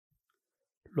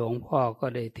หลวงพ่อก็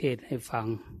ได้เทศให้ฟัง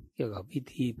เกี่ยวกับวิ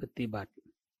ธีปฏิบัติ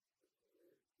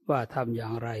ว่าทำอย่า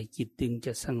งไรจิตจึงจ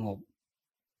ะสงบ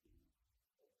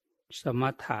สม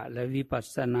ถะและวิปัส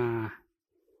สนา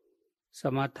ส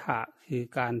มถะคือ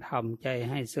การทำใจ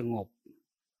ให้สงบ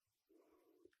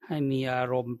ให้มีอา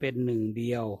รมณ์เป็นหนึ่งเ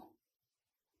ดียว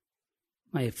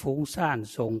ไม่ฟุ้งซ่าน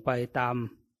ส่งไปตาม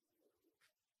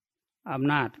อ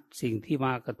ำนาจสิ่งที่ม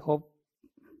ากระทบ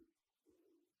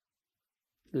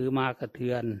หรือมากระเทื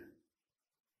อน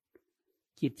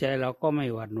จิตใจเราก็ไม่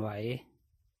หวั่นไหว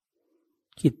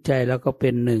จิตใจเราก็เป็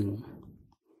นหนึ่ง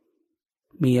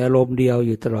มีอารมณ์เดียวอ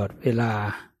ยู่ตลอดเวลา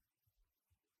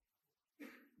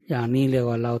อย่างนี้เรียก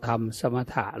ว่าเราทำสม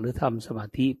ถะหรือทำสมา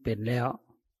ธิเป็นแล้ว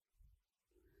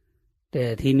แต่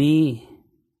ทีนี้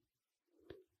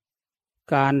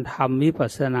การทำวิปัส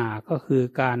สนาก็คือ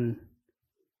การ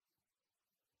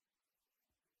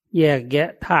แยกแยะ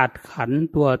ธาตุขันธ์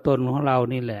ตัวตนของเรา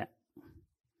นี่แหละ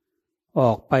อ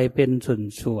อกไปเป็น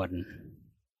ส่วน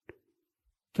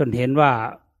ๆจนเห็นว่า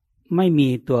ไม่มี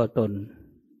ตัวตน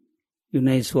อยู่ใ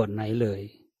นส่วนไหนเลย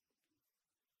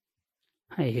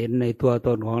ให้เห็นในตัวต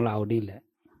นของเรานี่แหละ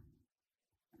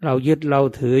เรายึดเรา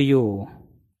ถืออยู่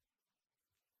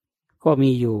ก็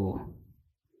มีอยู่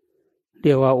เ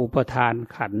รียกว่าอุปทาน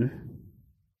ขันธ์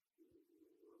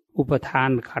อุปทาน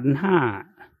ขันธ์ห้า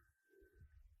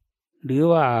หรือ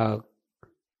ว่า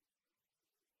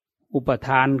อุปท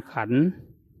านขันธ์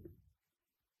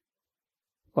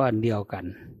ก็อันเดียวกัน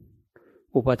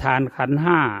อุปทานขันธ์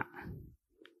ห้า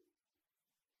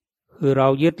คือเรา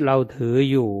ยึดเราถือ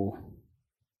อยู่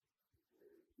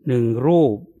หนึ่งรู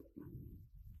ป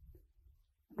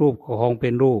ของเป็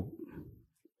นรูป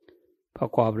ประ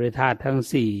กอบด้วยธาตุทั้ง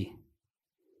สี่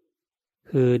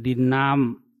คือดินน้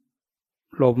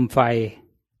ำลมไฟ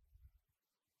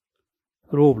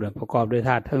รูปเนี่ยประกอบด้วยธ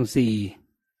าตุทั้งสี่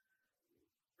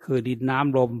คือดินน้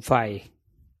ำลมไฟ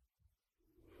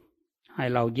ให้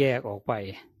เราแยกออกไป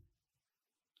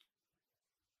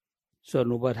ส่วน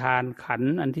อุปทานขันธ์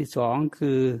อันที่สอง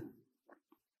คือ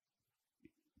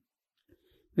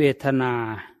เวทนา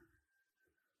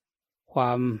คว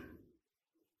าม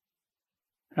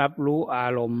รับรู้อา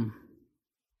รมณ์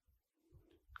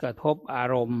กระทบอา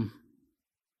รมณ์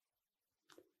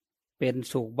เป็น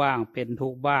สุขบ้างเป็นทุ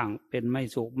กข์บ้างเป็นไม่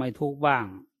สุขไม่ทุกข์บ้าง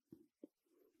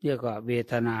เรียกว่าเว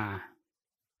ทนา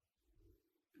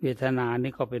เวทนา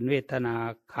นี่ก็เป็นเวทนา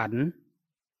ขันธ์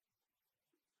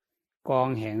กอง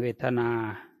แห่งเวทนา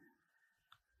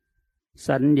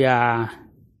สัญญา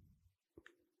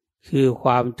คือคว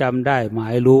ามจำได้หมา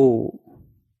ยรู้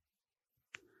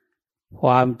คว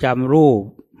ามจำรูป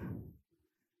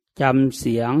จำเ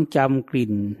สียงจำกลิ่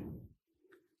น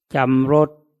จำรส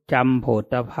จำโผฏ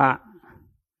ฐัพพะ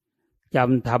จ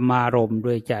ำธรรมารมณ์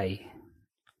ด้วยใจ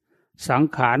สัง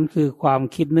ขารคือความ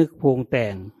คิดนึกปรุงแต่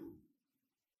ง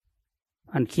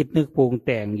มันคิดนึกปรุงแ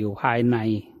ต่งอยู่ภายใน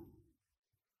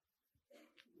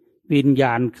วิญญ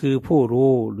าณคือผู้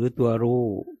รู้หรือตัวรู้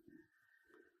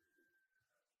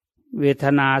เวท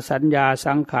นาสัญญา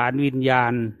สังขารวิญญา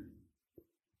ณ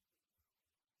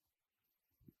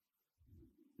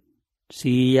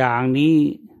สี่อย่างนี้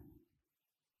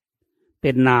เ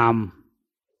ป็นนาม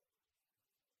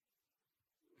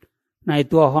ใน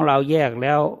ตัวของเราแยกแ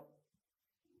ล้ว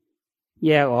แ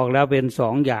ยกออกแล้วเป็นสอ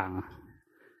งอย่าง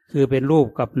คือเป็นรูป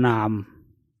กับนาม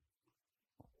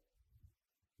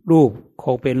รูปค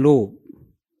งเป็นรูป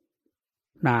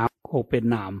นามคงเป็น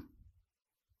นาม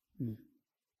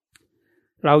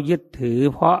เรายึดถือ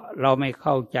เพราะเราไม่เ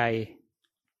ข้าใจ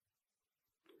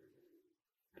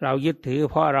เรายึดถือ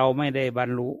เพราะเราไม่ได้บรร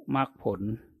ลุมรรคผล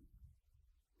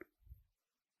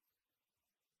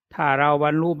ถ้าเราบร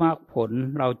รลุมรรคผล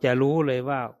เราจะรู้เลย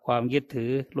ว่าความยึดถื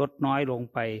อลดน้อยลง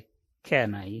ไปแค่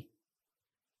ไหน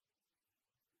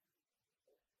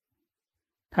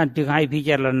ท่านจึงให้พิ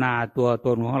จารณาตัวต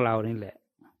นของเรานี่แหละ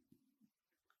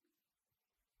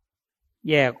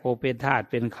แยกออกเป็นธาตุ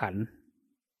เป็นขันธ์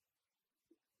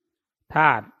ธ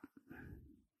า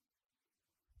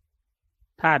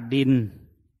ตุดิ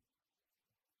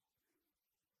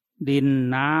น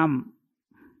น้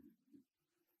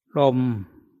ำลม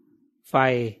ไฟ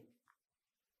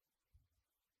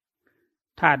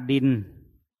ธาตุดิน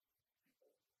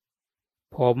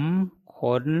ผมข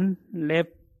นเล็บ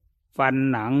ฟัน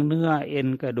หนังเนื้อเอ็น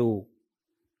กระดูก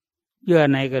เยื่อ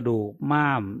ในกระดูกม้า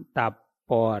มตับ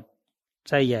ปอดไ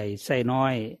ส้ใหญ่ไส้น้อ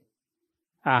ย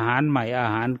อาหารใหม่อา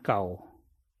หารเก่า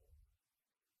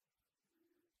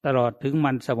ตลอดถึง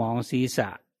มันสมองศีรษะ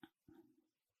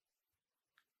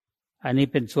อันนี้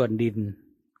เป็นส่วนดิน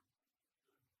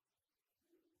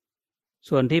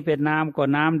ส่วนที่เป็นน้ำก็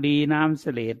น้ำดีน้ำเส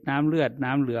ลดน้ำเลือด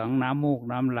น้ำเหลืองน้ำมูก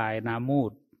น้ำลายน้ำมู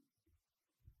ด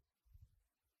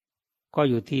ก็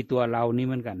อยู่ที่ตัวเรานี้เ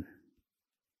หมือนกัน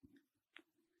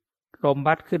ลม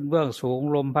พัดขึ้นเบื้องสูง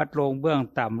ลมพัดลงเบื้อง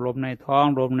ต่ำลมในท้อง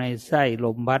ลมในไส้ล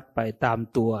มพัดไปตาม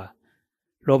ตัว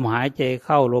ลมหายใจเ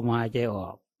ข้าลมหายใจออ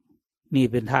กนี่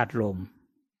เป็นธาตุลม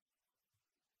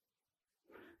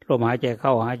ลมหายใจเข้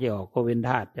าหายใจออกก็เป็น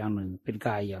ธาตุอย่างหนึ่งเป็นก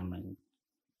ายอย่างหนึ่ง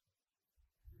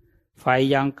ไฟ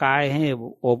ยังกายให้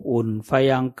อบอุ่นไฟ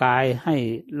ยังกายให้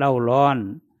เล่าร้อน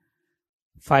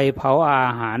ไฟเผาอา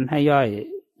หารให้ย่อย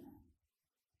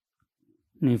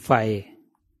นี่ไฟ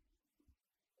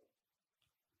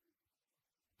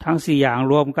ทั้งสี่อย่าง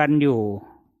รวมกันอยู่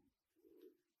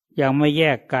ยังไม่แย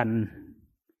กกัน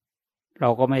เรา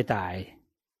ก็ไม่ตาย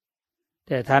แ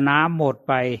ต่ถ้าน้ำหมด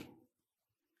ไป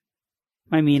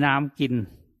ไม่มีน้ำกิน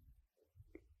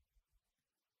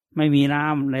ไม่มีน้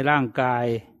ำในร่างกาย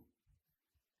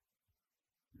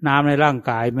น้ำในร่าง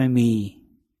กายไม่มี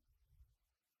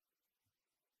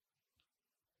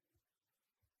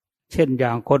เช่นอย่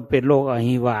างคนเป็นโรคอ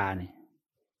หิวาเนี่ย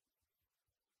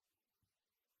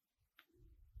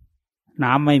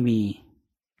น้ำไม่มี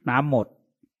น้ำหมด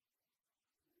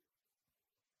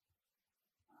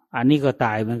อันนี้ก็ต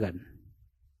ายเหมือนกัน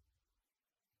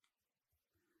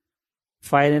ไ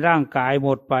ฟในร่างกายหม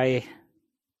ดไป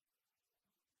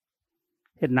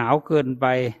เห็นหนาวเกินไป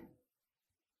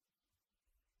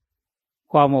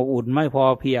ความอบอุ่นไม่พอ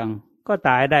เพียงก็ต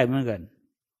ายได้เหมือนกัน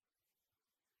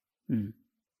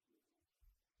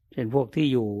เช่นพวกที่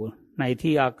อยู่ใน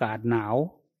ที่อากาศหนาว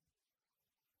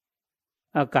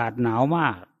อากาศหนาวมา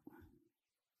ก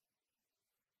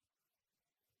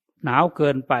หนาวเกิ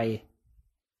นไป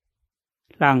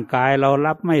ร่างกายเรา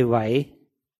รับไม่ไหว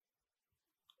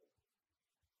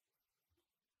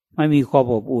ไม่มีความ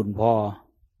อบอุ่นพอ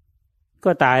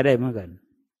ก็ตายได้เหมือนกัน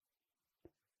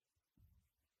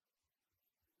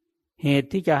เหตุ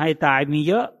ที่จะให้ตายมี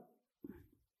เยอะ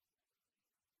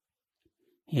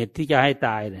เหตุที่จะให้ต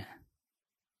ายเนี่ย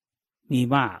มี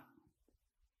มาก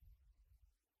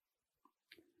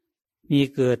มี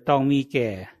เกิดต้องมีแก่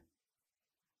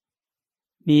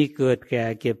มีเกิดแก่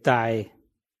เก็บตาย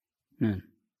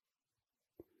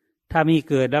ถ้ามี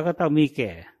เกิดแล้วก็ต้องมีแ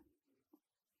ก่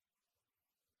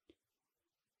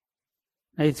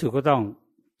ในที่สุดก็ต้อง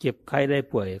เจ็บไข้ได้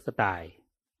ป่วยก็ตาย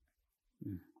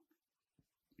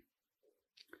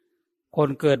คน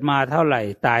เกิดมาเท่าไหร่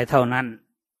ตายเท่านั้น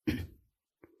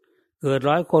เกิด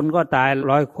100 คนก็ตาย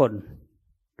100 คน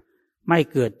ไม่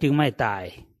เกิดจึงไม่ตาย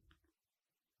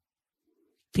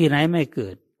ที่ไหนไม่เกิ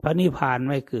ดพระนิพพาน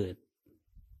ไม่เกิด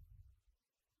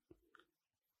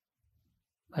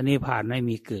พระนิพพานไม่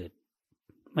มีเกิด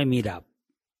ไม่มีดับ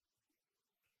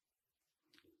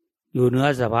อยู่เหนือ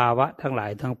สภาวะทั้งหลา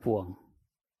ยทั้งปวง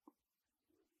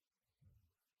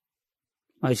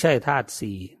ไม่ใช่ธาตุ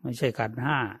สี่ไม่ใช่ขันธ์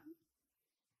ห้า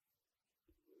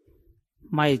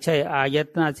ไม่ใช่อายต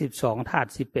นะ12ธาตุ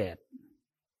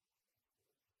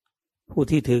18ผู้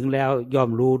ที่ถึงแล้วย่อม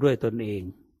รู้ด้วยตนเอง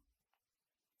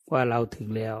ว่าเราถึง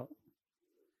แล้ว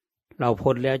เรา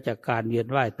พ้นแล้วจากการเวียน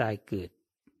ว่ายตายเกิด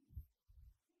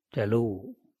จะรู้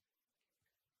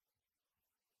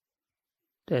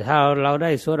แต่ถ้าเราไ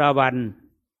ด้โสดาบัน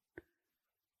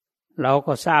เรา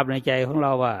ก็ทราบในใจของเร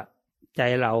าว่าใจ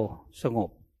เราสงบ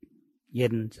เย็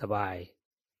นสบาย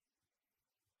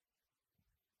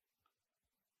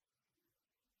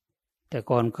แต่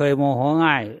ก่อนเคยโมโห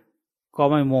ง่ายก็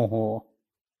ไม่โมโห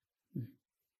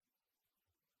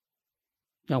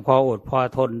ยังพออดพอ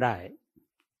ทนได้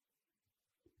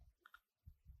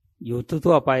อยู่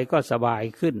ทั่วไปก็สบาย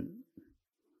ขึ้น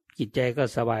จิตใจก็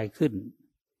สบายขึ้น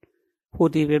ผู้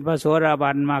ที่เป็นพระโสดา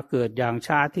บันมาเกิดอย่าง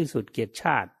ช้าที่สุด7 ช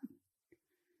าติ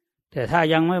แต่ถ้า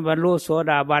ยังไม่บรรลุโส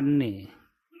ดาบันนี่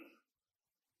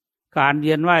การเ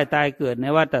วียนว่ายตายเกิดใน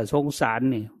วัฏสงสาร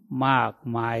นี่มาก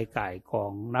มายก่ายกอ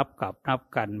งนับ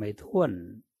กันไม่ถ้วน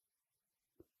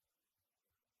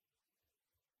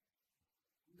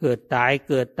เกิดตาย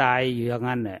อยู่อย่าง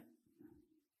นั้นแหละ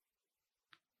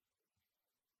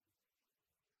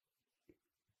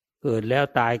เกิดแล้ว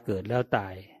ตายเกิดแล้วตา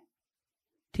ย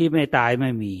ที่ไม่ตายไ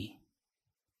ม่มี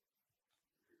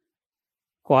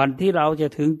ก่อนที่เราจะ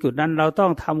ถึงจุดนั้นเราต้อ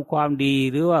งทำความดี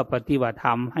หรือว่าปฏิบัติธร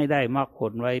รมให้ได้มรรคผ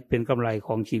ลไว้เป็นกำไรข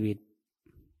องชีวิต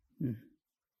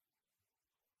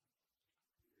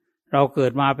เราเกิ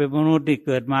ดมาเป็นมนุษย์ที่เ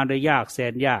กิดมาโดยยากแส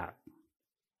นยาก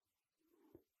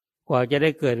กว่าจะได้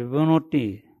เกิดเป็นมนุษย์นี่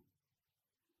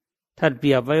ท่านเป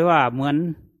รียบไว้ว่าเหมือน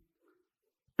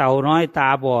เต่าน้อยตา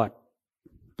บอด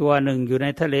ตัวหนึ่งอยู่ใน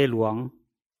ทะเลหลวง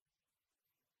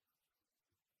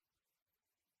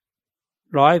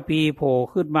100 ปีโผล่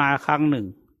ขึ้นมาครั้งหนึ่ง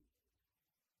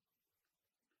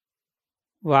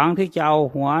หวังที่จะเอา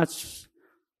หัว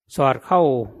สอดเข้า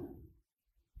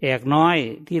แอกน้อย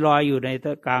ที่ลอยอยู่ใน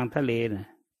กลางทะเลน่ะ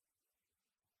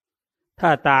ถ้า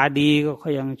ตาดีก็เข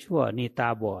ายังชั่วนี่ตา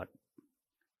บอด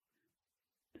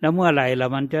แล้วเมื่อไหร่ละ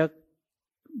มันจะ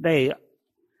ได้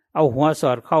เอาหัวส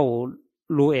อดเข้า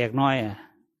รูแอกน้อย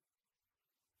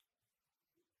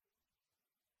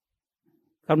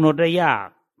กำหนดได้ยาก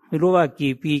ไม่รู้ว่า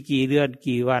กี่ปีกี่เดือน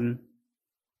กี่วัน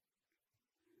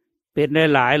เป็นได้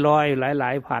หลายร้อยหลา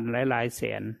ยพันหลายแส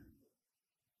น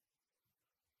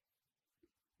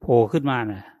โผล่ขึ้นมา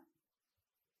น่ะ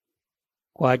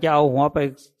กว่าจะเอาหัวไป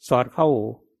สอดเข้า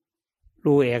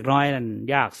รูแอกน้อยนั่น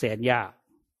ยากแสนยาก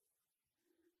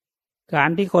การ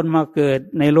ที่คนมาเกิด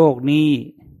ในโลกนี้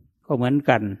ก็เหมือน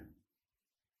กัน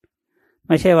ไ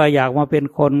ม่ใช่ว่าอยากมาเป็น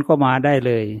คนก็มาได้เ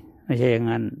ลยไม่ใช่อย่าง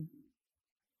นั้น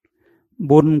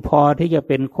บุญพอที่จะเ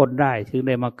ป็นคนได้ถึงไ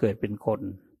ด้มาเกิดเป็นคน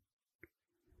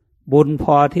บุญพ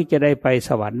อที่จะได้ไปส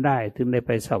วรรค์ได้ถึงได้ไ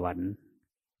ปสวรรค์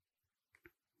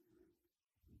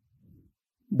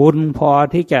บุญพอ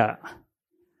ที่จะ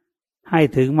ให้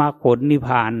ถึงมรรคผลนิพพ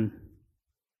าน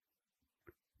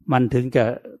มันถึงจะ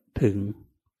ถึง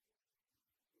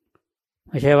ไ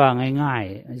ม่ใช่ว่าง่าย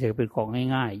ๆไม่ใช่เป็นของ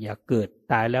ง่ายๆอยากเกิด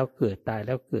ตายแล้วเกิดตายแ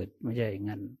ล้วเกิดไม่ใช่อย่าง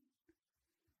นั้น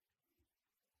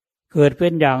เกิดเป็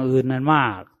นอย่างอื่นนั้นมา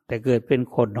กแต่เกิดเป็น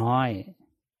คนน้อย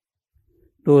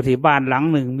ดูที่บ้านหลัง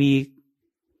หนึ่ง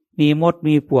มีมด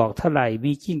มีปลวกเท่าไหร่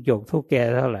มีจิ้งจกตุ๊กแก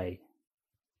เท่าไหร่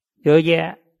เยอะแยะ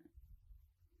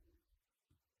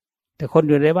แต่คน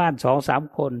อยู่ในบ้าน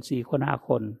2-3 คน4 คน5 ค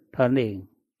นเท่านั้นเอง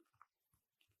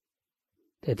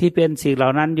แต่ที่เป็นสิ่งเหล่า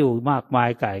นั้นอยู่มากมาย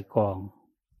ก่ายกอง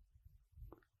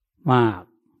ม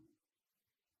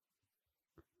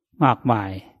ากมา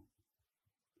ย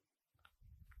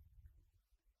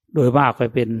โดยมากไป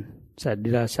เป็นสัตว์เด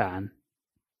รัจฉาน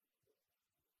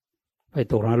ไป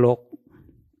ตกนรก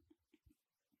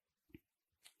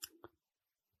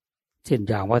เช่น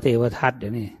อย่างพระเทวทัตอย่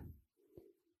างนี้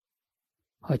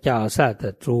พระเจ้าศาส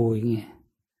ตรูอย่างนี้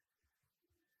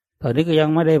ตอนนี้ก็ยัง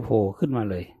ไม่ได้โผล่ขึ้นมา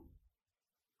เลย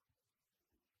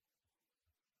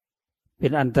เป็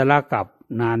นอันตรกับ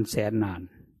นานแสนนาน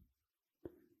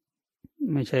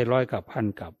ไม่ใช่100 กับ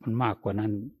1,000 กับมันมากกว่านั้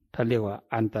นถ้าเรียกว่า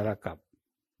อันตรกับ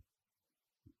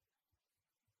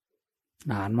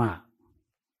นานมาก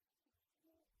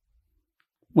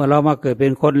เมื่อเรามาเกิดเป็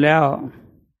นคนแล้ว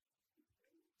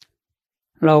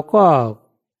เราก็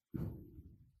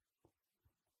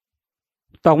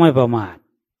ต้องไม่ประมาท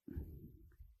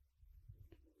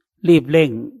รีบเร่ง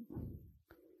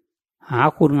หา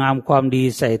คุณงามความดี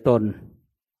ใส่ตน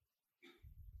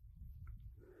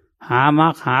หามรร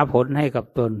คหาผลให้กับ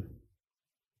ตน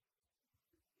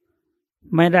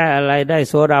ไม่ได้อะไรได้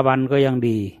โสดาบันก็ยัง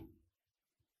ดี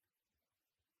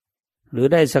หรือ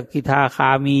ได้สกิทาคา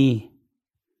มี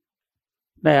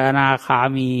ได้อนาคา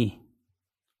มี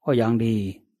ก็ยังดี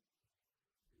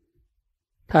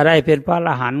ถ้าได้เป็นพระอร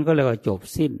หันต์ก็เลยว่าจบ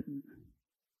สิ้น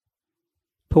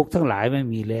ทุกข์ทั้งหลายไม่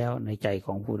มีแล้วในใจข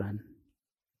องผู้นั้น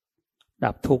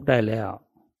ดับทุกข์ได้แล้ว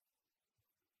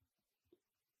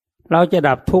เราจะ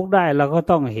ดับทุกข์ได้เราก็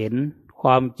ต้องเห็นคว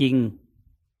ามจริง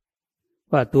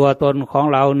ว่าตัวตนของ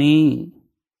เรานี้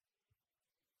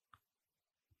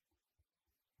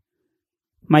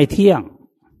ไม่เที่ยง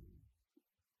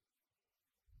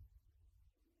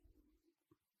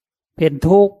เป็น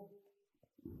ทุกข์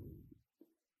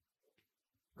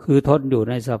คือทนอยู่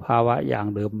ในสภาวะอย่าง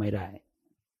เดิมไม่ได้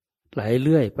ไหลเ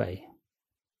รื่อยไป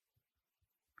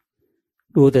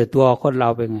ดูแต่ตัวคนเรา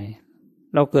เป็นไง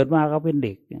เราเกิดมาก็เป็นเ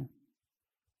ด็ก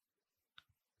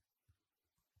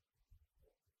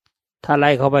ถ้าไล่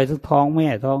เข้าไปทุกท้องแม่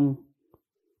ท้อง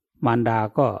มารดา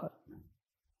ก็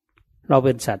เราเ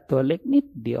ป็นสัตว์ตัวเล็กนิด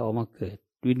เดียวมาเกิด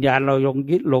วิญญาณเราลง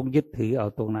ยึดถือเอา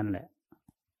ตรงนั้นแหละ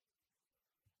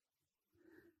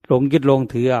ลงยึดลง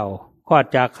ถือเอาคลอด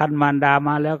จากครรภ์มารดาม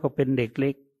าแล้วก็เป็นเด็กเ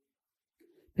ล็ก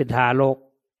เป็นทารก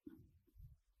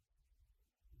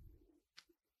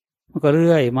มันก็เ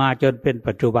รื่อยมาจนเป็น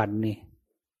ปัจจุบัน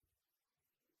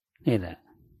นี่แหละ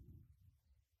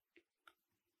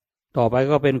ต่อไป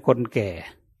ก็เป็นคนแก่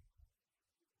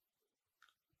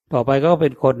ต่อไปก็เป็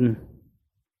นคน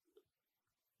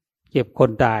เจ็บคน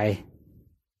ตาย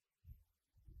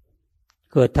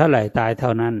เกิดเท่าไหร่ตายเท่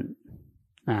านั้น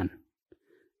นั่น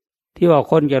ที่ว่า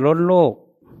คนจะล้นโลก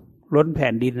ล้นแผ่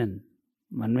นดินนั่น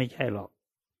มันไม่ใช่หรอก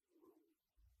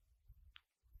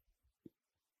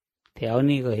แถว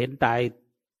นี้ก็เห็นตาย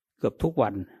เกือบทุกวั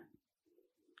น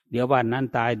เดี๋ยววันนั้น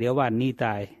ตายเดี๋ยววันนี้ต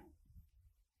าย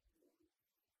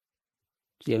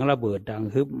เสียงระเบิดดัง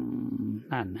ฮึบ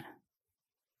นั่น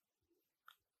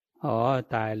อ๋อ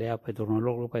ตายแล้วไปตกนร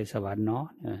กหรือไปสวรรค์เนาะ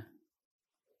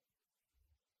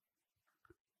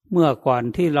เมื่อก่อน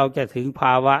ที่เราจะถึงภ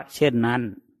าวะเช่นนั้น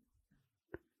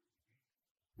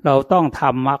เราต้องท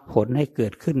ำมรรคผลให้เกิ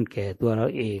ดขึ้นแก่ตัวเรา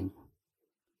เอง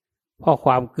เพราะค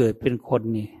วามเกิดเป็นคน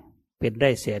นี่เป็นได้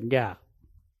แสนยาก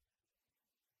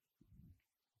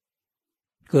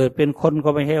เกิดเป็นคนก็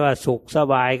ไม่ใช่ว่าสุขส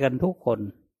บายกันทุกคน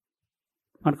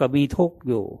มันก็มีทุกข์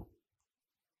อยู่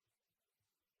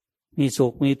มีสุ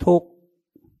ขมีทุกข์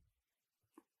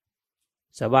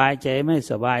สบายใจไม่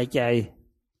สบายใจ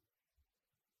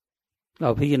เรา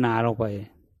พิจารณาลงไป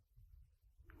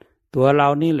ตัวเรา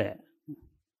นี่แหละ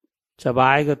สบา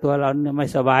ยก็ตัวเราเนี่ยไม่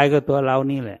สบายก็ตัวเรา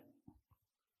นี่แหละ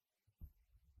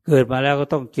เกิดมาแล้วก็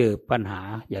ต้องเจอปัญหา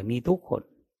อย่างนี้ทุกคน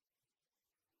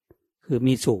คือ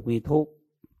มีสุขมีทุกข์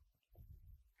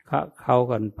เข้า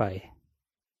กันไป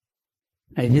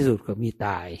ในที่สุดก็มีต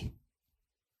าย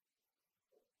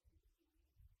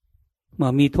เมื่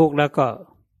อมีทุกข์แล้วก็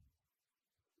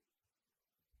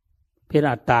เป็น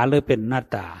อัตตาหรือเป็นอนัต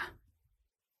ตา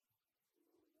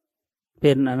เ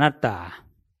ป็นอนัตตา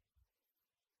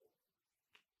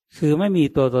คือไม่มี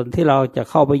ตัวตนที่เราจะ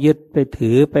เข้าไปยึดไปถื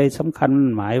อไปสำคัญ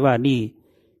หมายว่านี่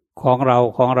ของเรา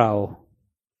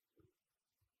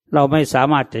เราไม่สา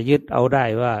มารถจะยึดเอาได้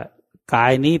ว่ากา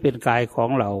ยนี้เป็นกายของ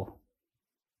เรา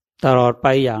ตลอดไป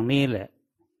อย่างนี้แหละ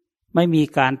ไม่มี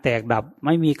การแตกดับไ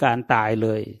ม่มีการตายเล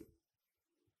ย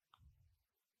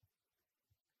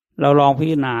เราลองพิ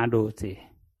จารณาดูสิ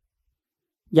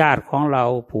ญาติของเรา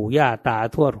ปู่ย่าตา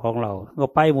ทวดของเราก็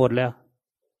ไปหมดแล้ว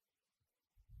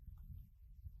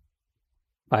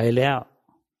ไปแล้ว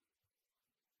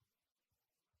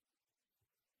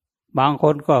บางค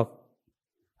นก็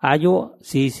อายุ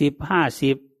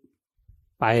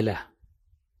40-50ไปแล้ว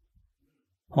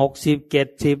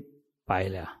60-70ไป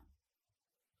แล้ว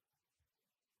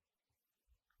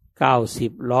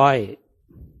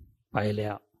90-100ไปแล้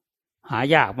วหา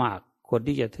ยากมากคน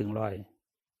ที่จะถึง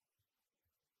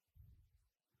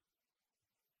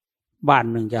100บ้าน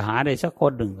หนึ่งจะหาได้สักค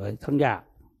นหนึ่งเลยทั้งยาก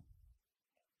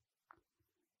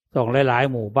ต้องหลาย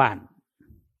ๆหมู่บ้าน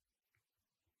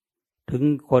ถึง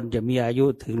คนจะมีอายุ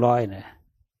ถึง100นะ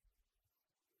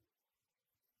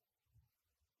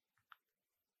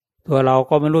ตัวเรา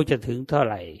ก็ไม่รู้จะถึงเท่า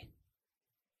ไหร่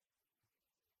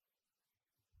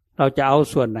เราจะเอา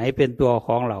ส่วนไหนเป็นตัวข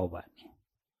องเราบ้าง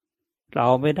เรา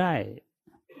ไม่ได้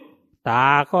ตา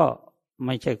ก็ไ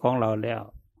ม่ใช่ของเราแล้ว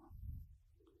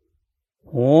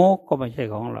หูก็ไม่ใช่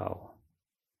ของเรา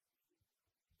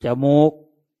จมูก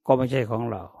ก็ไม่ใช่ของ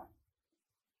เรา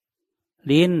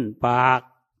ลิ้นปาก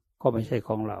ก็ไม่ใช่ข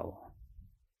องเรา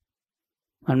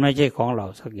มันไม่ใช่ของเรา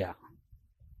สักอย่าง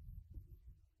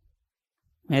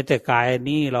แม้แต่กาย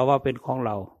นี้เราว่าเป็นของเ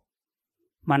รา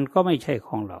มันก็ไม่ใช่ข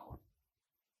องเรา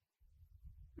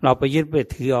เราไปยึดไป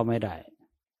ถือเอาไม่ได้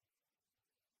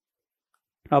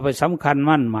เราไปสำคัญ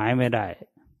มั่นหมายไม่ได้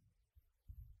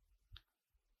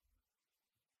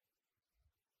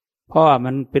เพราะว่า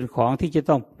มันเป็นของที่จะ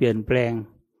ต้องเปลี่ยนแปลง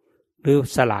หรือ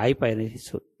สลายไปในที่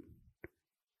สุด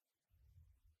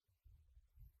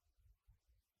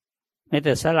แม้แ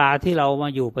ต่ศาลาที่เรามา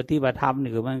อยู่ปฏิบัติธรรม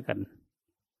นี่ก็เหมือนกัน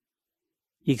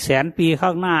อีก100,000 ปีข้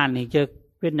างหน้านี่จะ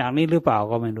เป็นอย่างนี้หรือเปล่า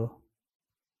ก็ไม่รู้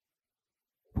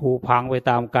ผุพังไป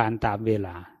ตามกาลตามเวล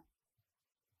า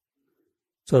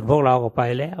ส่วนพวกเราก็ไป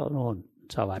แล้วโน่น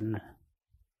สวรรค์นะ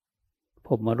พ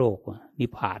รหมโลกนิพ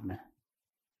พานนะ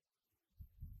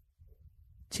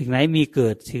สิ่งไหนมีเกิ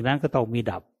ดสิ่งนั้นก็ต้องมี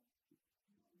ดับ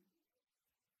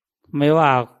ไม่ว่า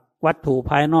วัตถุ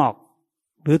ภายนอก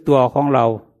หรือตัวของเรา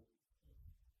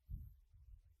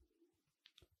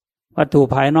วัตถุ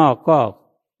ภายนอกก็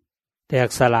แตก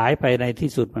สลายไปในที่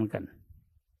สุดเหมือนกัน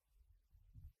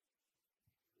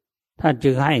ท่าน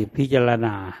จึงให้พิจารณ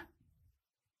า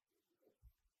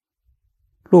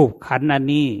รูปขันธ์อัน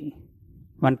นี้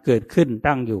มันเกิดขึ้น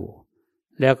ตั้งอยู่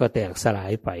แล้วก็แตกสลา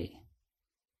ยไป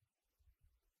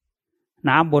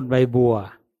น้ำบนใบบัว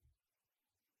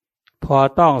พอ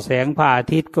ต้องแสงพระอา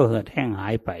ทิตย์ก็เหือดแห้งหา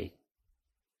ยไป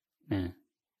นะ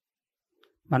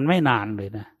มันไม่นานเล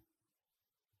ยนะ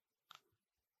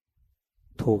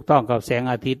ถูกต้องกับแสง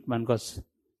อาทิตย์มันก็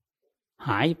ห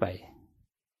ายไป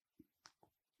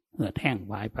เหือดแห้ง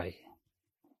หายไป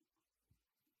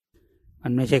มั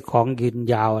นไม่ใช่ของยืน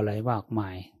ยาวอะไรมากมา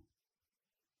ย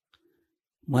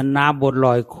เหมือนน้ำบนล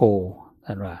อยโค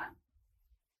ท่านว่า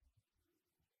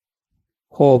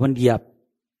โคมันเหยียบ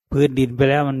พื้นดินไป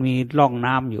แล้วมันมีร่อง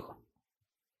น้ำอยู่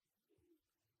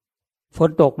ฝน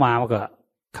ตกมามันก็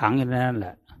ขังอยู่ในนั้นแหล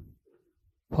ะ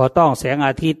พอต้องแสงอ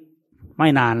าทิตย์ไม่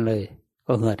นานเลย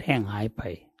ก็เหือดแห้งหายไป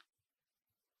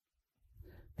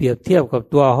เปรียบเทียบกับ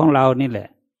ตัวของเรานี่แหละ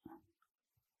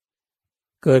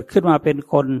เกิดขึ้นมาเป็น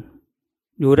คน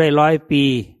อยู่ได้100 ปี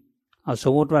เอาส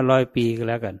มมติว่า100 ปีก็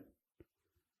แล้วกัน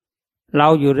เรา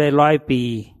อยู่ได้100 ปี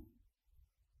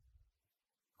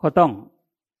ก็ต้อง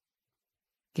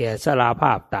แก่ชราภ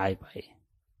าพตายไป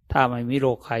ถ้าไม่มีโร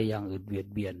คภัยอย่างอื่นเบียด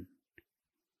เบียน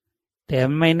แต่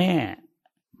ไม่แน่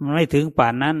มันไม่ถึงป่า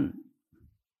นนั้น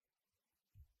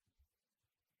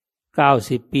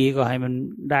90 ปีก็ให้มัน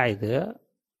ได้เถอะ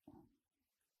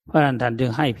เพราะนั้นท่านจึ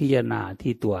งให้พิจารณา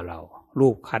ที่ตัวเรารู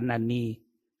ปขันธ์อันนี้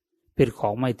เป็นขอ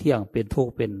งไม่เที่ยงเป็นทุก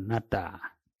ข์เป็นอนัตตา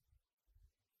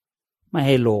ไม่ใ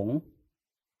ห้หลง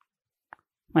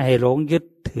ยึด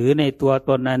ถือในตัวต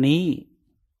นอันนี้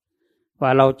ว่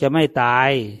าเราจะไม่ตาย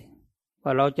ว่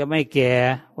าเราจะไม่แก่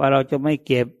ว่าเราจะไม่เ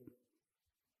ก็บ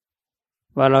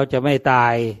ว่าเราจะไม่ตา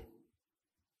ย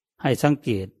ให้สังเก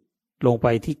ตลงไป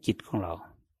ที่จิตของเรา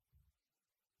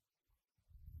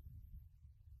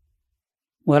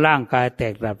เมื่อร่างกายแต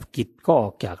กดับจิตก็ออ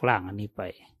กจากร่างอันนี้ไ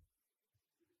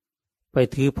ป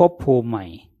ถือภพภูมิใหม่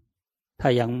ถ้า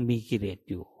ยังมีกิเลส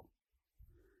อยู่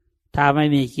ถ้าไม่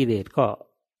มีกิเลสก็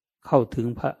เข้าถึง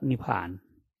พระนิพพาน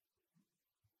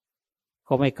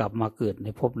ก็ไม่กลับมาเกิดใน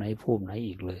ภพไหนภูมิไหน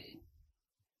อีกเลย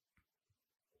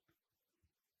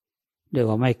เรียก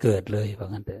ว่าไม่เกิดเลยว่า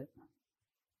งั้นเถอะ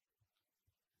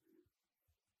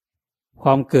คว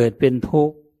ามเกิดเป็นทุ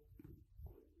กข์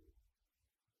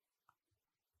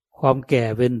ความแก่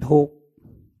เป็นทุกข์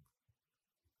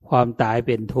ความตายเ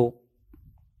ป็นทุกข์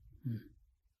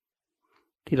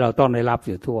ที่เราต้องได้รับอ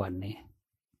ยู่ทุกวันนี้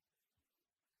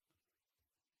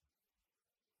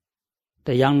แ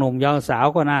ต่ยังหนุ่มยังสาว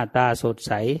ก็หน้าตาสดใ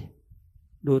ส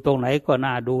ดูตรงไหนก็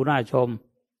น่าดูน่าชม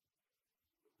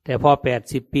แต่พอ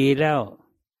80 ปีแล้ว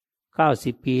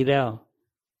90 ปีแล้ว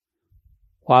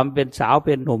ความเป็นสาวเ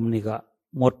ป็นหนุ่มนี่ก็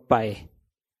หมดไป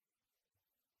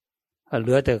เห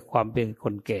ลือแต่ความเป็นค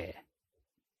นแก่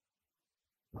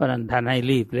เพราะนั้นท่านให้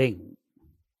รีบเร่ง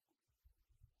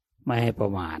ไม่ให้ปร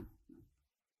ะมาท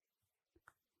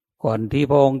ก่อนที่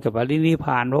พระองค์จะปรินิพพ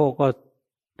านพระองค์ก็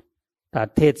ตรัส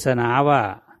เทศนาว่า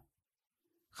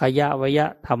ขยะวยะ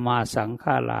ธรรมาสังข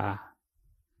ารา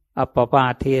อัปปปา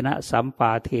เทนะสัมป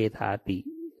าเทธาติ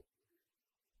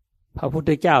พระพุทธ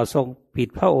เจ้าทรงปิด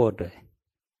พระโอษฐ์เลย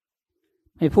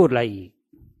ไม่พูดอะไรอีก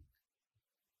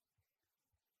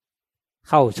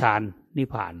เข้าฌานนิพ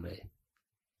พานเลย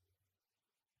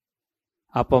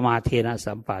อัปปมาเทนะ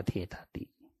สัมปาเทธาติ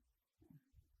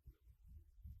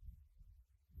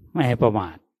ไม่ให้ประมา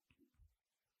ท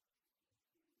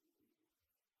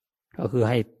ก็คือ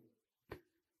ให้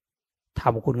ท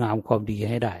ำคุณงามความดี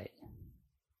ให้ได้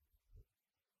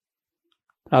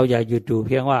เราอย่าหยุดอยู่เ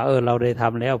พียงว่าเราได้ท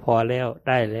ำแล้วพอแล้วไ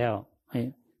ด้แล้ว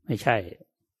ไม่ใช่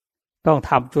ต้อง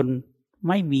ทำจนไ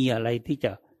ม่มีอะไรที่จ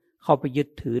ะเข้าไปยึด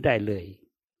ถือได้เลย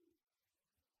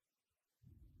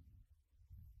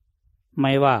ไ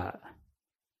ม่ว่า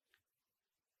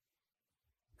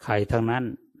ใครทั้งนั้น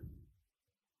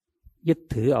ยึด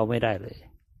ถือเอาไม่ได้เลย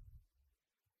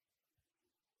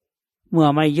เมื่อ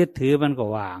ไม่ยึดถือมันก็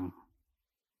วาง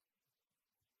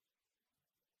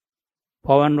พ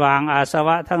อมันวางอาสว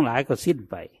ะทั้งหลายก็สิ้น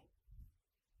ไป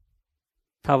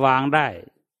ถ้าวางได้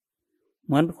เ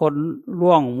หมือนคน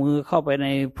ล่วงมือเข้าไปใน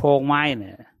โพรงไม้เ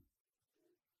นี่ย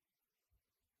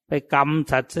ไปก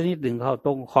ำสัตว์ชนิดหนึ่งเข้าต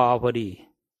รงคอพอดี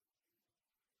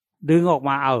ดึงออกม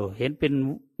าเห็นเป็น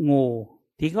งู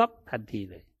ทิ้งทันที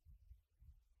เลย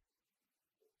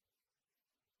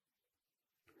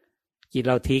จิต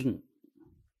เราทิ้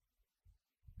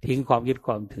งความยึดค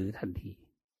วามถือทันที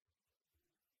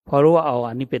พอรู้ว่า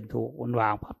อันนี้เป็นทุกข์มันวา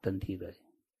งพับทันทีเลย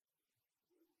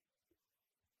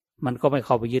มันก็ไม่เ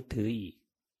ข้าไปยึดถืออีก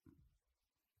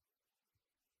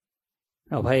เ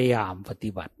ราพยายามป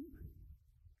ฏิบัติ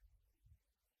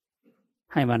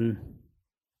ให้มัน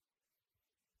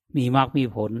มีมรรคมี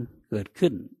ผลเกิดขึ้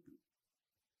น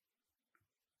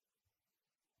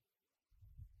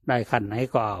ได้ขั้นไหน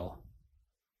ก็เอา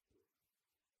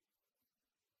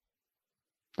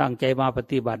ตั้งใจมาป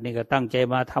ฏิบัตินี่ก็ตั้งใจ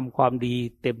มาทำความดี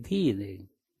เต็มที่เลย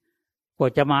กว่า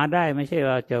จะมาได้ไม่ใช่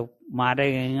ว่าจะมาได้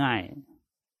ง่าย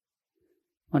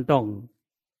ๆมันต้อง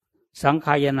สังข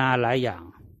ายนาหลายอย่าง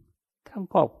ทั้ง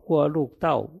ครอบครัวลูกเ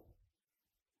ต้า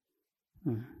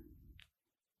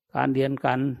การเรียนก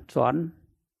ารสอน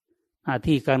หน้า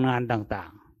ที่การงานต่า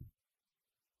ง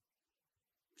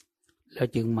ๆแล้ว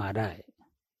จึงมาได้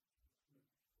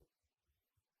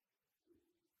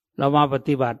เรามาป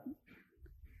ฏิบัติ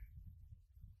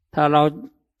ถ้าเรา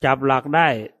จับหลักได้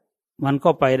มันก็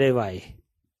ไปได้ไว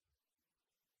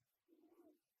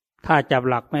ถ้าจับ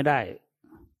หลักไม่ได้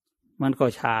มันก็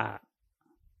ช้า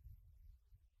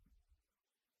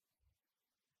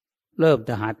เริ่มจ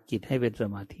ะหัดจิตให้เป็นส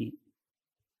มาธิ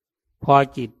พอ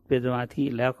จิตเป็นสมาธิ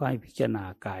แล้วก็ให้พิจารณา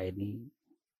กายนี้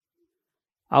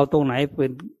เอาตรงไหนเป็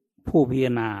นผู้พิจ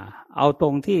ารณาเอาตร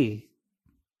งที่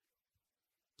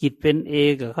จิตเป็นเอ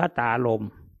กคตารม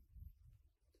ณ์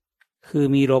คือ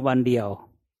มีลมอันเดียว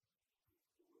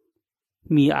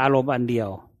มีอารมณ์อันเดียว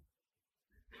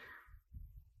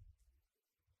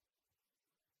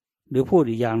หรือพูด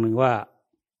อีกอย่างหนึ่งว่า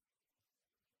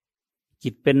จิ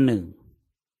ตเป็นหนึ่ง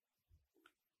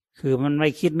คือมันไม่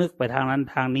คิดนึกไปทางนั้น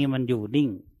ทางนี้มันอยู่นิ่ง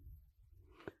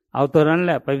เอาตัวนั้นแห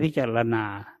ละไปพิจารณา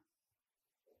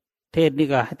เทศนี่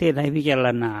ก็เทศให้พิจาร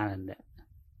ณานั่นแหละ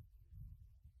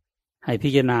ให้พิ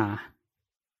จารณา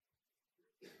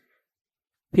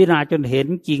จนเห็น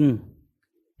จริง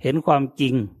เห็นความจริ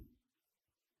ง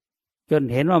จน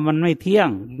เห็นว่ามันไม่เที่ยง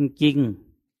จริง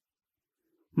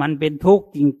ๆมันเป็นทุกข์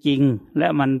จริงๆและ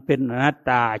มันเป็นอนัต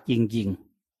ตาจริง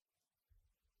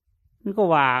ๆมันก็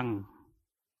วาง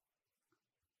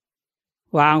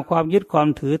ความยึดความ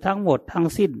ถือทั้งหมดทั้ง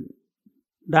สิ้น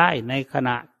ได้ในขณ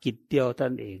ะจิตเดียวท่า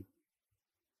นเอง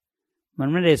มัน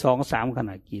ไม่ได้2-3ขณ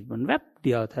ะจิตมันแวบเ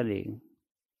ดียวท่านเอง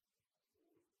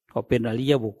ก็เป็นอริ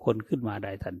ยบุคคลขึ้นมาไ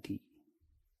ด้ทันที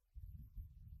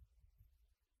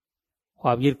คว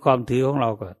ามยึดความถือของเร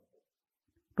าก็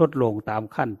ลดลงตาม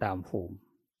ขั้นตามภูมิ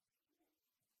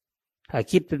ถ้า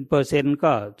คิดเป็นเปอร์เซ็นต์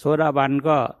ก็โสดาบัน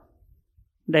ก็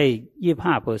ได้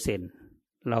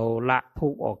25%เราละทุ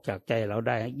กข์ออกจากใจเราไ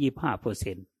ด้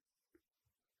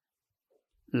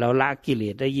25%เราละกิเล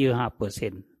สได้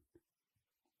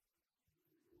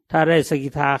25%ถ้าได้สกิ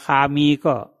ทาคามี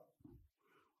ก็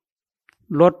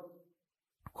ลด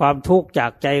ความทุกข์จา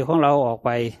กใจของเราออกไป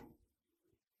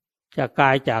จากกา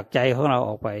ยจากใจของเราอ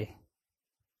อกไป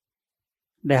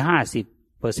ได้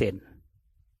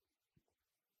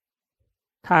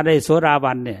50%ถ้าได้โสดา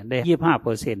บันเนี่ยได้25%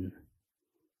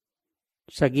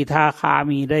สกิทาคา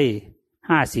มีได้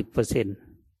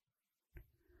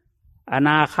50%อน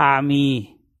าคามี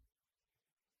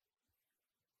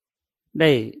ได้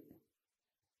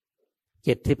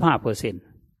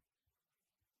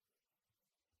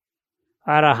75%อ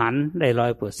รหันต์ได้100%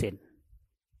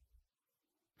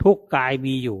ทุกกาย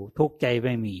มีอยู่ทุกใจไ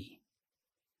ม่มี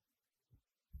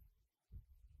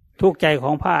ทุกใจขอ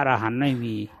งพระอรหันต์ไม่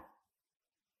มี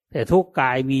แต่ทุกก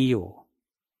ายมีอยู่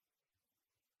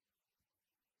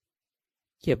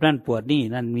เจ็บนั่นปวดนี่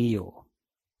นั่นมีอยู่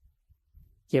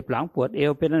เจ็บหลังปวดเอ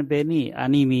วเป็นนั่นเป็นนี่อัน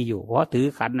นี้มีอยู่เพราะถือ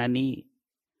ขันธ์อันนี้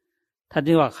ท่านเ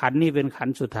รียกว่าขันธ์นี้เป็นขัน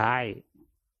ธ์สุดท้าย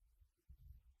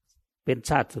เป็น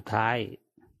ชาติสุดท้าย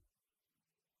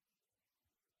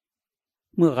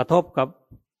เมื่อกระทบกับ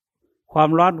ความ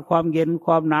ร้อนความเย็นค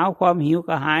วามหนาวความหิวก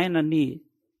ระหายนั่นนี่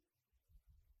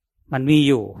มันมี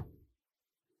อยู่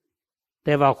แ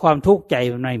ต่ว่าความทุกข์ใจ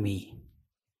มันไม่มี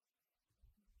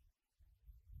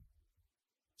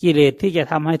กิเลสที่จะ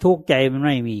ทำให้ทุกข์ใจมันไ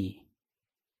ม่มี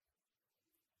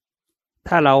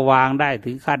ถ้าเราวางได้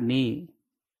ถึงขั้นนี้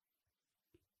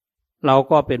เรา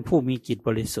ก็เป็นผู้มีจิตบ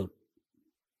ริสุทธิ์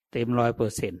เต็ม100%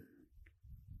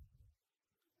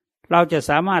เราจะ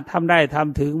สามารถทำได้ท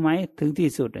ำถึงไหมถึงที่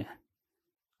สุดเนี่ย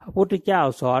พระพุทธเจ้า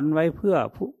สอนไว้เพื่อ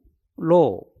ผู้โล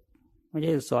กไม่ใ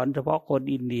ช่สอนเฉพาะคน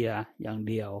อินเดียอย่าง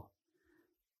เดียว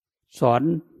สอน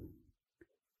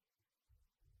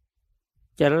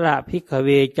จรณะภิกขเว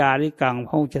จาริกัง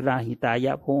พงชนะหิตาย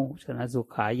ะพงชนะสุ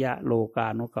ขายะโลกา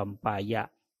นุกัมปายะ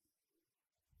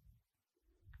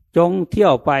จงเที่ย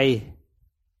วไป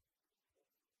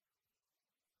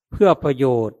เพื่อประโย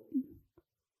ชน์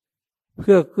เ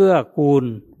พื่อเกื้อกูล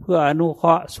เพื่ออนุเคร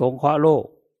าะห์สงเคราะห์โลก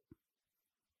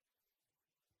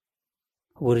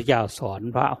พระพุทธเจ้าสอน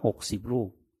พระ60 รูป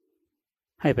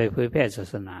ให้ไปเผยแพร่ศา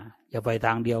สนาอย่าไปท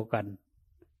างเดียวกัน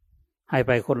ให้ไ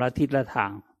ปคนละทิศละทา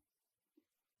ง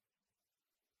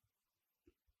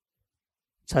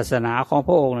ศาสนาของพ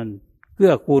ระองค์นั้นเกื้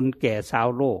อกูลแก่ชาว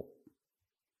โลก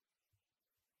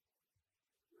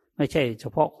ไม่ใช่เฉ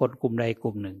พาะคนกลุ่มใดก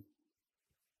ลุ่มหนึ่ง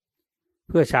เ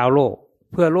พื่อชาวโลก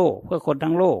เพื่อโลกเพื่อคน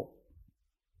ทั้งโลก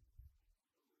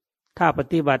ถ้าป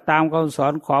ฏิบัติตามคำสอ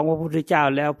นของพระพุทธเจ้า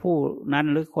แล้วผู้นั้น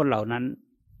หรือคนเหล่านั้น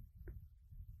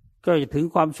ก็จะถึง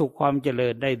ความสุขความเจริ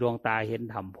ญได้ดวงตาเห็น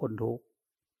ธรรมพ้นทุกข์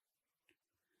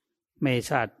ไ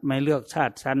ม่เลือกชา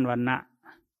ติชั้นวรรณะ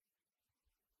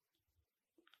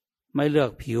ไม่เลือ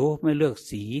กผิวไม่เลือก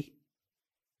สี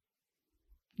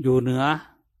อยู่เหนือ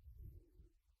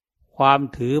ความ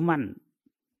ถือมั่น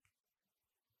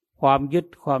ความยึด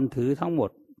ความถือทั้งหม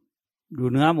ดอยู่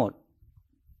เหนือหมด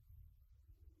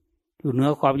อยู่เหนือ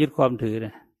ความยึดความถือเ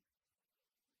นี่ย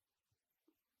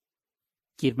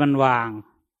จิตมันวาง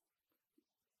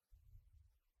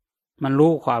มัน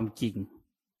รู้ความจริง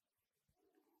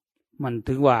มัน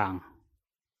ถึงวาง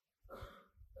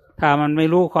ถ้ามันไม่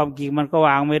รู้ความจริงมันก็ว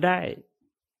างไม่ได้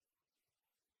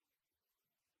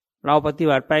เราปฏิ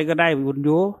บัติไปก็ได้บุญอ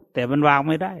ยู่แต่มันวาง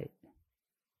ไม่ได้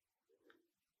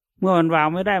เมื่อมันวาง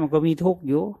ไม่ได้มันก็มีทุกข์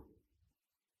อยู่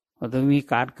ก็ต้องมี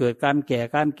การเกิดการแก่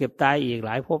การเก็บตายอีกหล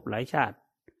ายภพหลายชาติ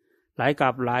หลายกั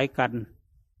บหลายกัน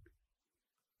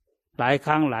หลายค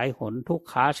รั้งหลายหนทุก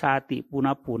ขาชาติปุณ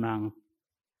ปูนัง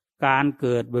การเ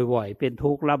กิดบ่อยๆเป็น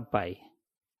ทุกข์ล่ำไป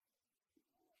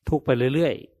ทุกข์ไปเรื่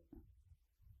อย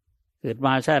ๆเกิดม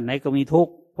าชาติไหนก็มีทุก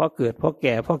ข์เพราะเกิดเพราะแ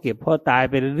ก่เพราะเก็บเพราะตาย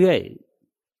ไปเรื่อย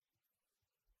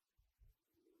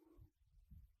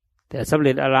ๆแต่สำเ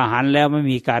ร็จอรหันต์แล้วไม่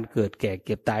มีการเกิดแก่เ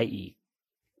ก็บตายอีก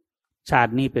ชา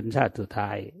ตินี้เป็นชาติสุดท้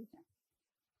าย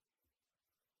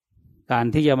การ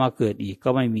ที่จะมาเกิดอีกก็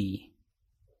ไม่มี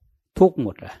ทุกข์หม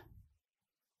ดละ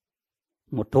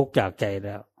หมดทุกข์จากใจแ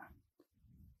ล้ว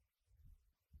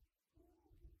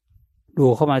ดู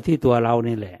เข้ามาที่ตัวเรา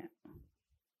นี่แหละ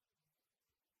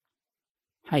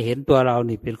ให้เห็นตัวเรา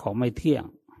นี่เป็นของไม่เที่ยง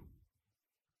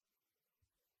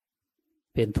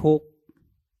เป็นทุกข์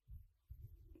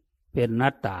เป็นอนั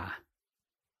ตตา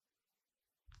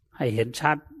ให้เห็น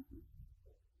ชัด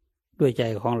ด้วยใจ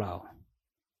ของเรา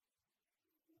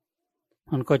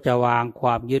มันก็จะวางคว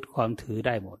ามยึดความถือไ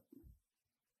ด้หมด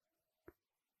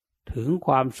ถึงค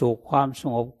วามสุขความส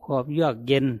งบความเยือก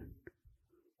เย็น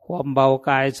ความเบาก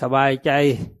ายสบายใจ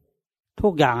ทุ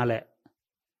กอย่างแหละ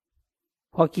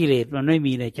เพราะกิเลสมันไม่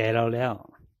มีในใจเราแล้ว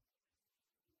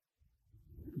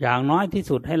อย่างน้อยที่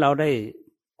สุดให้เราได้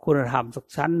คุณธรรมสัก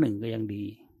ชั้นหนึ่งก็ยังดี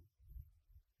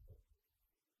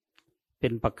เป็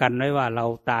นประกันไว้ว่าเรา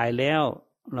ตายแล้ว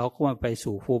เราก็ไม่ไป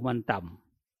สู่ภูมิอันต่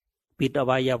ำปิดอ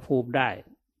บายภูมิได้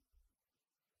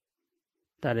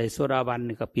แต่ในโสดาบัน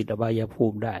ก็ปิดอบายภู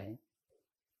มิได้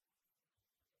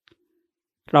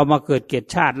เรามาเกิดเกิด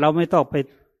ชาติเราไม่ต้องไป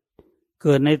เ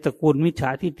กิดในตระกูลมิจฉา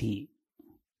ทิฏฐิ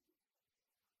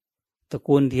ตระ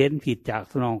กูลเทียนผิดจาก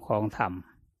สนองของธรรม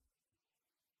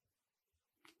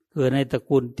เกิดในตระ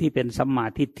กูลที่เป็นสัมมา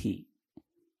ทิฏฐิ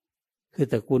คือ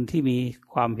ตระกูลที่มี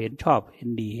ความเห็นชอบเห็น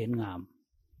ดีเห็นงาม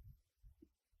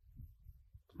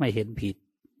ไม่เห็นผิด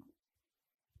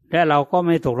และเราก็ไ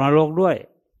ม่ตกนรกด้วย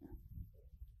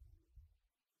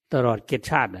ตลอดเกิด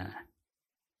ชาตินะ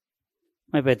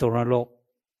ไม่ไปตกนรก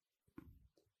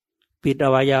ปิดอ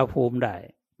วัยวภูมิได้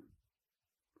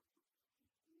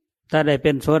ถ้าได้เ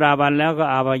ป็นโสดาบันแล้วก็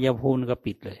อวัยวภูมิก็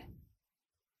ปิดเลย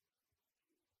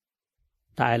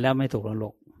ตายแล้วไม่ตกนร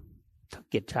กถ้า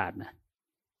เกิดชาตินะ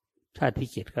ชาติที่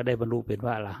เกิดก็ได้บรรลุเป็นพร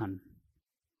ะอรหันต์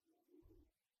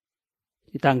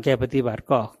ที่ตั้งใจปฏิบัติ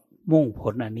ก็มุ่งผ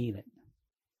ลอันนี้แหละ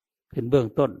เป็นเบื้อง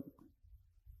ต้น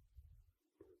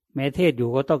แม้เทศอยู่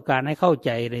ก็ต้องการให้เข้าใ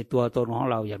จในตัวตนของ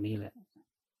เราอย่างนี้แหละ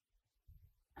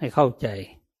ให้เข้าใจ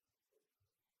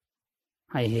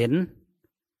ให้เ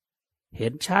ห็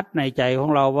นชัดในใจขอ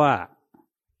งเราว่า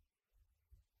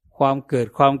ความเกิด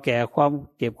ความแก่ความ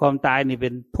เจ็บความตายนี่เป็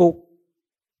นทุก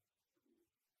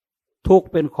ข์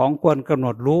เป็นของควรกำหน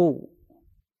ดรู้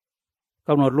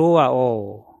ว่าโอ้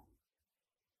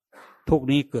ทุกข์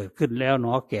นี้เกิดขึ้นแล้วหน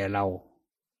อแก่เรา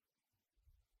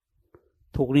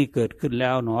ทุกข์นี้เกิดขึ้นแล้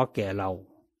วหนอแก่เรา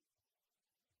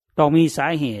ต้องมีสา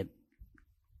เหตุ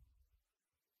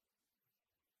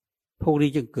ทุกข์นี้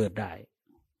จึงเกิดได้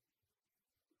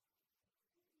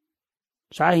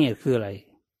สาเหตุคืออะไร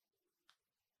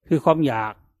คือความอยา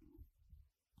ก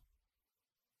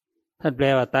ท่านแปล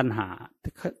ว่าตัณหา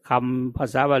คำภา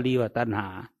ษาบาลีว่าตัณหา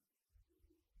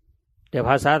แต่ภ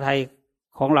าษาไทย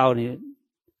ของเรานี่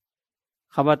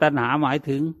คำว่าตัณหาหมาย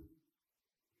ถึง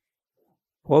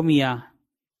ผัวเมีย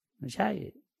ไม่ใช่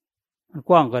มันก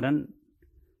ว้างกว่านั้น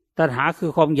ตัณหาคื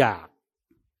อความอยา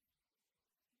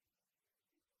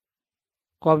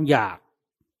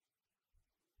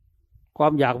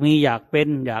กมีอยากเป็น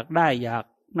อยากได้อยาก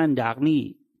นั่นอยากนี่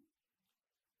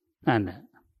นั่นน่ะ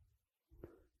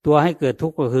ตัวให้เกิดทุ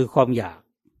กข์ก็คือความอยาก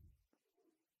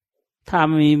ถ้า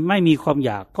ไม่มีความอ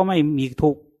ยากก็ไม่มี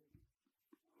ทุกข์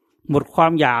หมดควา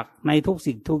มอยากในทุก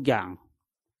สิ่งทุกอย่าง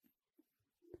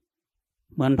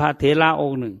เหมือนพระเถระอ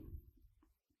งค์หนึ่ง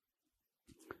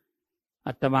อ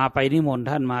าตมาไปนิมนต์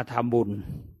ท่านมาทำบุญ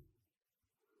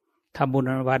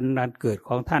วันเกิดข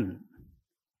องท่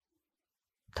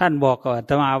านบอกกับอา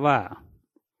ตมาว่า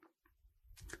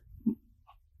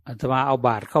อาตมาเอาบ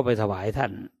าตรเข้าไปถวายท่า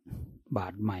นบา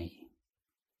ตรใหม่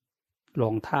ร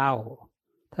องเท้า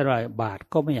ท่านว่าบาตร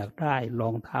ก็ไม่อยากได้รอ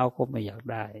งเท้าก็ไม่อยาก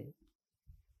ได้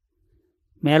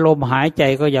แม้ลมหายใจ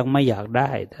ก็ยังไม่อยากได้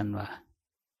ท่านว่า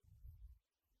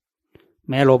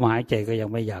แม้ลมหายใจก็ยัง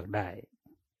ไม่อยากได้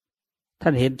ท่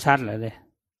านเห็นชัดเลย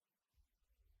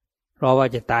รอว่า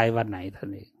จะตายวันไหนท่าน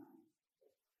เอง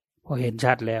พอเห็น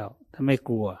ชัดแล้วท่านไม่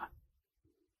กลัว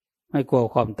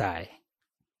ความตาย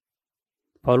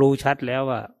พอรู้ชัดแล้ว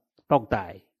ว่าต้องตา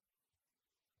ย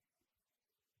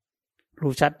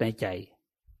รู้ชัดในใจ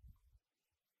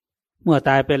เมื่อ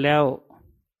ตายไปแล้ว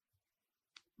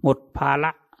หมดภาร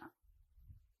ะ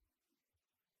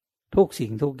ทุกสิ่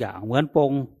งทุกอย่างเหมือนป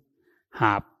งห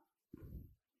าบ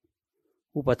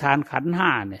อุปทานขันธ์ห้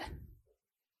าเนี่ย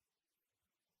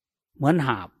เหมือนห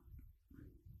าบ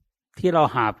ที่เรา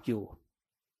หาบอยู่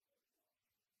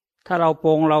ถ้าเราป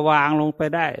งเราวางลงไป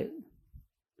ได้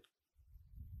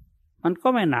มันก็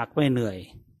ไม่หนักไม่เหนื่อย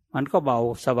มันก็เบา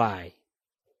สบาย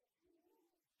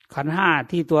ขันธ์ห้า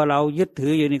ที่ตัวเรายึดถื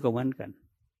ออยู่นี่ก็เหมือนกัน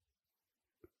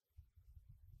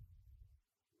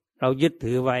เรายึด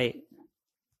ถือไว้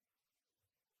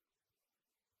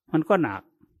มันก็หนัก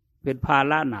เป็นภา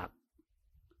ระหนั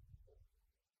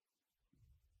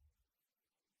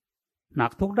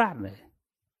กทุกด้านเลย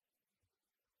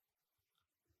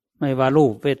ไม่ว่ารู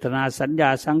ปเวทนาสัญญา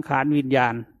สังขารวิญญา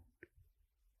ณ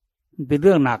มันเป็นเ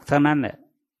รื่องหนักทั้งนั้นแหละ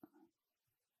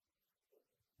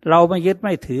เราไม่ยึดไ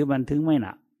ม่ถือมันถึงไม่ห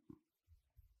นัก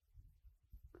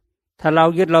ถ้าเรา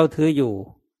ยึดเราถืออยู่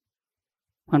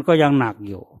มันก็ยังหนัก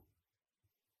อยู่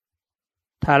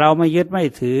ถ้าเราไม่ยึดไม่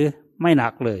ถือไม่หนั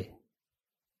กเลย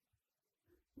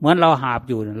เหมือนเราหาบ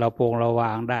อยู่เราโปร่งเราว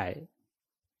างได้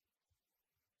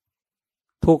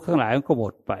ทุกข์ทั้งหลายมันก็หม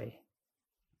ดไป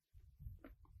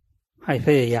ให้พ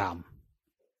ยายาม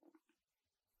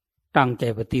ตั้งใจ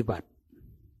ปฏิบัติ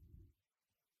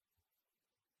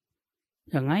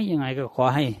ยังไงก็ขอ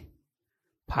ให้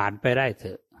ผ่านไปได้เถ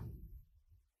อะ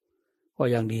ก็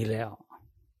ยังดีแล้ว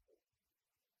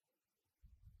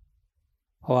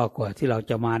เพราะว่ากว่าที่เรา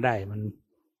จะมาได้มัน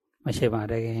ไม่ใช่มา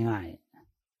ได้ง่าย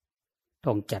ๆ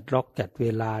ต้องจัดล็อกจัดเว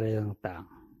ลาอะไรต่าง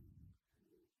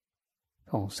ๆ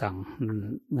ต้องสั่ง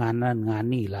งานนั่นงาน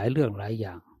นี่หลายเรื่องหลายอ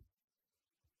ย่าง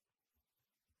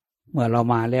เมื่อเรา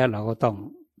มาแล้วเราก็ต้อง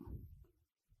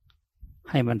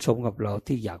ให้มันสมกับเรา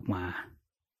ที่อยากมา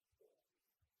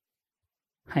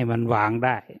ให้มันวางไ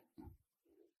ด้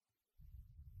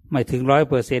ไม่ถึง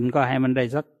 100% ก็ให้มันได้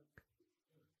สัก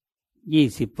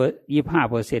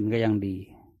25% ก็ยังดี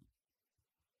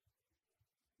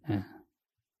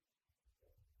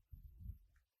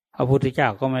พระพุทธเจ้า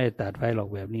ก็ไม่ได้ตรัสไว้หรอก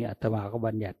แบบนี้อาตมาก็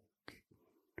บัญญัติ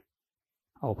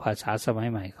เอาภาษาสมัย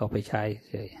ใหม่เข้าไปใช้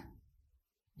เฉย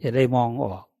จะได้มองอ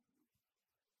อก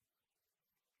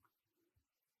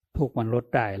ทุกข์มันลด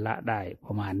ได้ละได้ป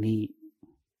ระมาณนี้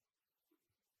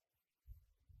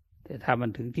แต่ถ้ามัน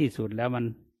ถึงที่สุดแล้วมัน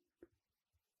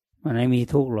ไม่มี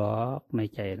ทุกข์หรอกใน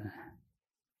ใจนะ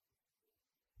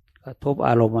กระทบอ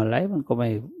ารมณ์อะไรมันก็ไม่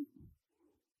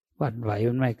หวั่นไหว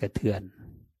มันไม่กระเทือน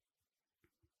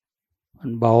มั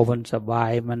นเบามันสบา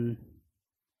ยมัน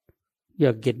เยื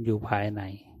อกเย็นอยู่ภายใน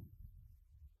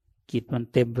จิตมัน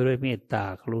เต็มไปด้วยเมตตา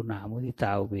กรุณามุทิต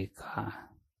าอุเบกขา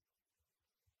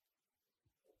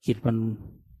จิตมัน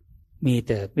มีแ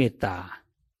ต่เมตตา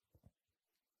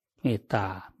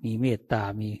มีเมตตา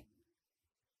มี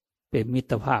เป็นมิ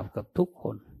ตรภาพกับทุกค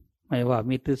นไม่ว่า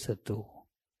มิตรศัตรู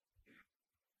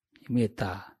เมตต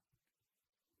า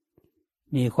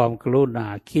มีความกรุณา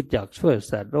คิดอยากช่วย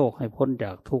สัตว์โลกให้พ้นจ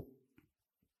ากทุกข์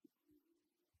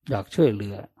อยากช่วยเหลื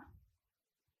อ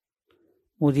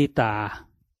มุทิตา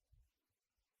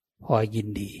พอยิน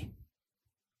ดี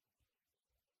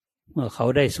เมื่อเขา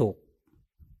ได้สุข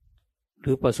ห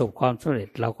รือประสบความสำเร็จ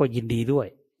เราก็ยินดีด้วย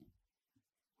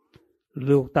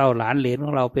ลูกเต้าหลานเหลนข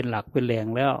องเราเป็นหลักเป็นแหล่ง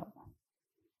แล้ว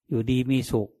อยู่ดีมี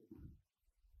สุข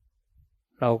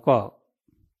เราก็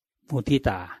มุทิต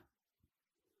า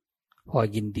พอ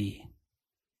ยินดี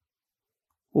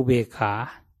อุเบกขา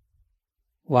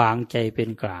วางใจเป็น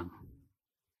กลาง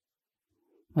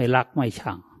ไม่รักไม่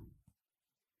ชัง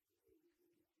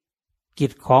จิ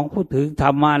ตของผู้ถึงธร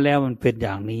รมะแล้วมันเป็นอ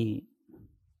ย่างนี้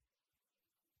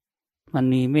มัน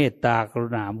มีเมตตากรุ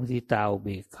ณามุทิตาอุเบ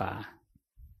กขา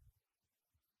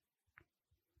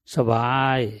สบา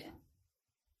ย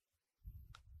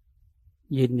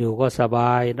ยืนอยู่ก็สบ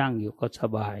ายนั่งอยู่ก็ส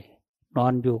บายนอ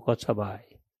นอยู่ก็สบาย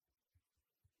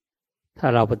ถ้า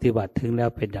เราปฏิบัติถึงแล้ว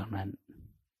เป็นอย่างนั้น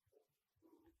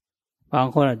บาง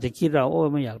คนอาจจะคิดเราโอ้ย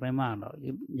ไม่อยากได้มากหรอก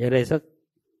อยากได้สัก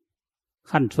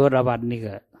ขั้นโสดาบันนี่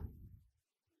ก็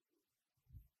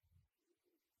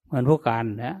เหมือนผู้การ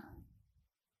นะ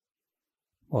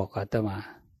บอกอาตมา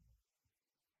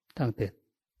ตั้งแต่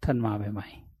ท่านมาใหม่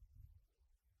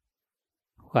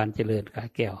ๆผู้การเจริญกา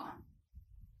แก้ว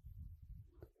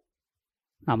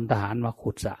นำทหารมาขุ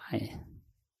ดสระให้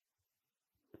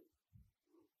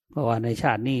เพราะว่าในช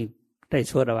าตินี้ได้โ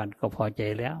สดาบันก็พอใจ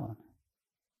แล้ว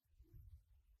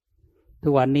ทุ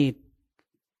กวันนี้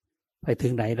ไปถึ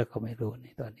งไหนแล้วก็ไม่รู้ใน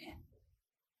ตอนนี้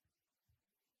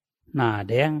หน้า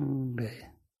แดงเลย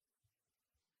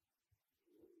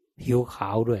ผิวขา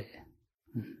วด้วย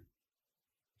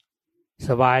ส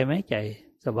บายไหมใจ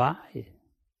สบาย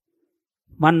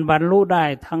มันบรรลุได้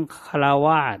ทั้งฆราว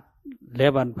าสและ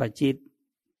บรรพชิต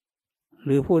ห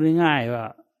รือพูดง่ายๆว่า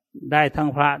ได้ทั้ง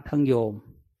พระทั้งโยม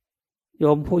โย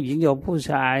มผู้หญิงโยมผู้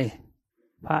ชาย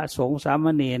พระสงฆ์สาม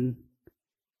เณร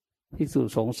ภิกษุ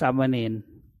สงฆ์สามเณร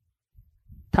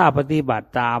ถ้าปฏิบัติ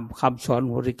ตามคำสอนข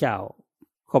องพระพุทธเจ้า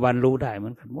ก็บรรลุได้เหมื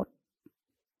อนกันหมด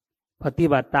ปฏิ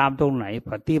บัติตามตรงไหน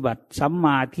ปฏิบัติสัมม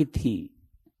าทิฏฐิ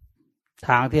ท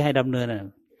างที่ให้ดำเนิน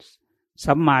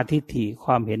สัมมาทิฏฐิค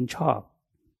วามเห็นชอบ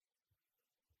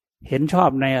เห็นชอบ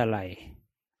ในอะไร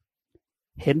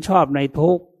เห็นชอบใน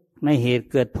ทุกข์ในเหตุ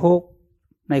เกิดทุกข์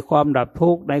ในความดับทุ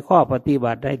กข์ในข้อปฏิ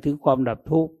บัติได้ถึงความดับ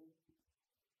ทุกข์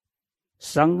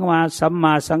สัมม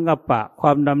าสังกัปปะคว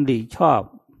ามดำริชอบ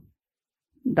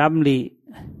ดำริ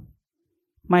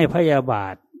ไม่พยาบา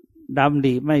ทดำ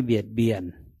ริไม่เบียดเบียน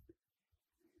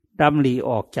ดำริ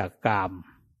ออกจากกาม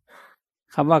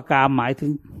คำว่ากามหมายถึ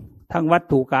งทั้งวัต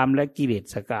ถุกามและกิเล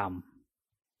สกาม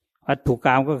วัตถุก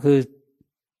ามก็คือ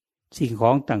สิ่งข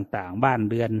องต่างๆบ้าน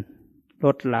เรือนร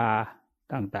ถลา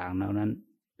ต่างๆเหล่านั้น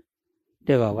เ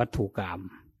รียกว่าวัตถุกาม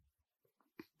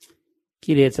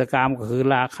กิเลสกามก็คือ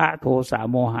ราคะโทสะ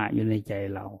โมหะอยู่ในใจ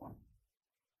เรา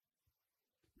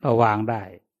วางได้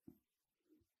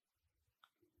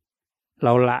เร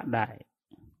าละได้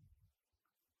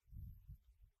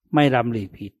ไม่ดำริ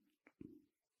ผิด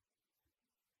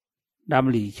ด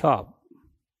ำริชอบ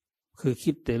คือ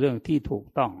คิดแต่เรื่องที่ถูก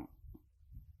ต้อง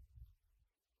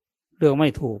เรื่องไม่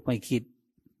ถูกไม่คิด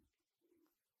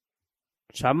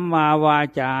สัมมาวา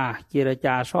จาเจรจ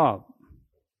าชอบ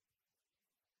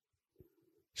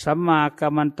สัมมากั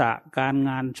มมันตะการง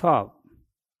านชอบ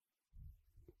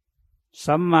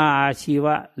สัมมาอาชีว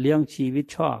ะเลี้ยงชีวิต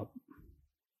ชอบ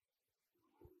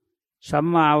สัม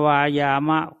มาวายาม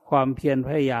ะความเพียรพ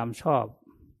ยายามชอบ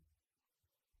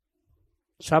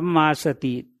สัมมาส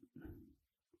ติ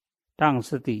ตั้ง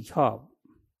สติชอบ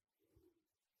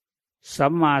สั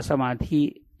มมาสมาธิ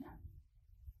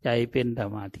ใจเป็นส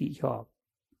มาธิชอบ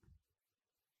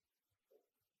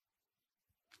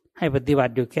ให้ปฏิบั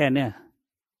ติอยู่แค่เนี้ย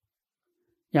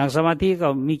อย่างสมาธิก็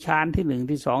มีฌานที่หนึ่ง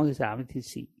ที่สองที่สามที่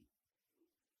สี่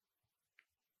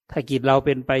ถ้าจิตเราเ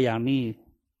ป็นไปอย่างนี้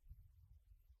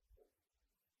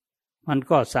มัน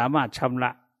ก็สามารถชำร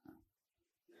ะ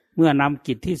เมื่อนำ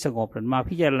จิตที่สงบมา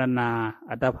พิจารณา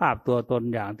อัตภาพตัวตน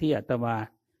อย่างที่อาตมา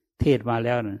เทศมาแ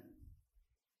ล้วนั้น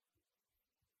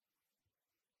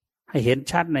ให้เห็น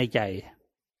ชัดในใจ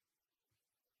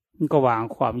มันก็วาง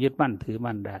ความยึดมั่นถือ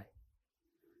มั่นได้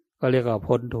ก็เรียกว่า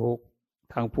พ้นทุกข์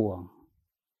ทั้งปวง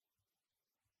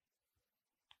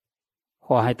ข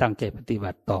อให้ตั้งใจปฏิบั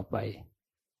ติต่อไป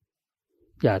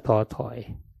อย่าท้อถอย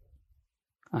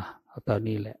เอาตอน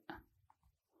นี้แหละ